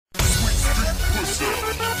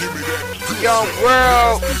Young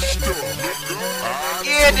World.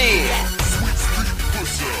 Get it.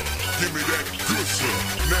 Give me that good stuff,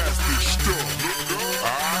 nasty stuff.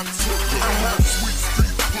 I took her. Sweet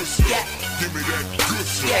street pussy. Give me that good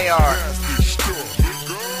stuff, nasty stuff.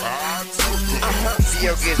 I took her.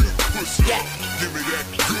 Theo Gizzard. Pussy. Give me that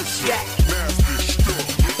good stuff, nasty stuff.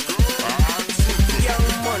 I took her. Young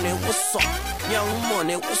Money, what's up? Young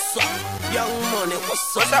Money, what's up? Young Money,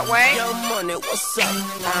 what's up? What's up, Wayne? Young Money, what's up?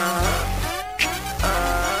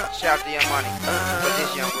 Shout out to Young Money for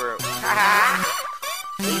this Young World.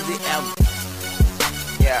 Easy L.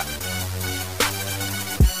 Yeah.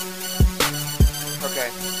 Okay.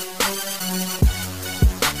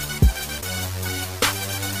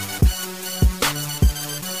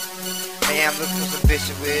 Hey, I'm looking for some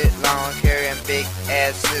bitches with long hair and big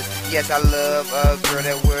asses. Yes, I love a girl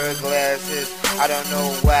that wear glasses. I don't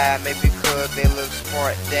know why, maybe because they look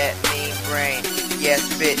smart, that mean brain. Yes,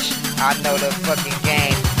 bitch, I know the fucking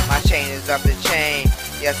game. My chain is off the chain.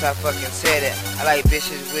 Yes, I fucking said it. I like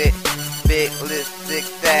bitches with big lips, thick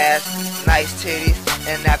thighs, nice titties,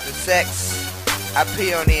 and after sex, I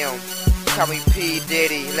pee on them. Call me P.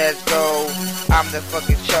 Diddy, let's go. I'm the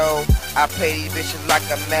fucking show. I pay these bitches like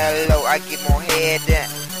a mellow. I get more head than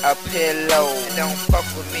a pillow. And don't fuck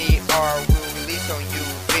with me or we'll release on you,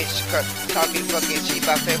 bitch. Cause talking fucking cheap,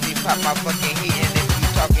 I family pop my fucking heat. And if you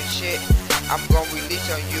talking shit, I'm gonna release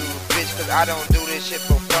on you, bitch. Cause I don't do this shit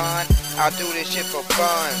for fun. I do this shit for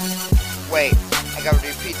fun. Wait, I gotta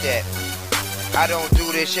repeat that. I don't do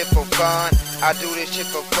this shit for fun. I do this shit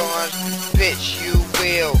for fun. Bitch, you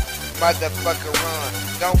will motherfucker run.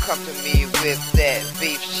 Don't come to me with that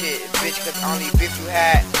beef shit, bitch. Cause only beef you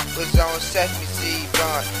had was on Sesame Seed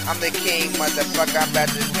bun. I'm the king, motherfucker. I'm about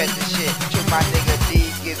to pet the shit. To my nigga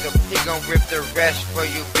D Gizzard, he gon' rip the rest for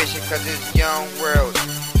you, bitch. Cause it's Young World.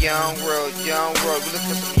 Young World, Young World. We look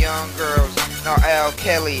for some young girls. No L.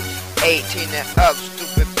 Kelly, 18 and up.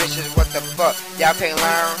 Stupid bitches, what the fuck? Y'all can't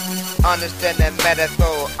learn? Understand the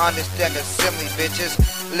metaphor, understand the simile, bitches.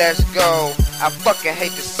 Let's go. I fucking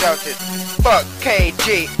hate the Celtics. Fuck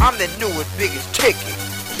KG. I'm the newest, biggest ticket.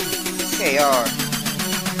 KR.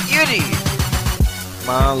 Yiddy.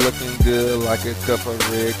 Mine looking good like a cup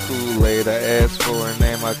of red Kool-Aid. I asked for her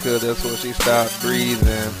name, I could, that's when she stopped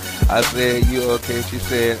breathing. I said, you okay? She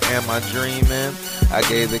said, am I dreaming? I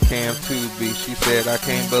gave the cam 2B. She said, I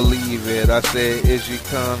can't believe it. I said, is you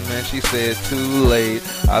coming? She said, too late.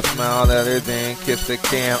 I smiled at her, then kissed the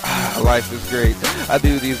cam. Life is great. I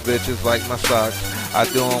do these bitches like my socks. I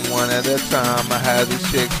do them one at a time. I have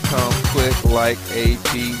these chicks come quick like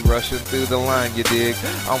AP rushing through the line, you dig?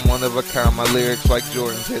 I'm one of a kind. My lyrics like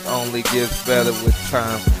Jordan's. It only gets better with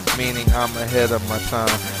time, meaning I'm ahead of my time.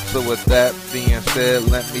 So with that being said,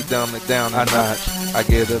 let me dumb it down a notch. I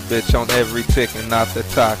get a bitch on every tick and not the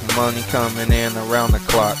talk. Money coming in around the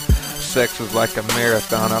clock. Sex is like a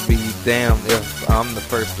marathon. I'll be damned if I'm the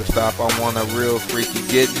first to stop. I want a real freaky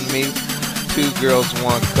getting me. 2 girls,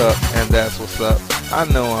 1 cup, and that's what's up. I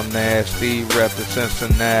know I'm nasty, reppin'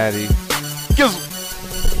 Cincinnati. Gizzle.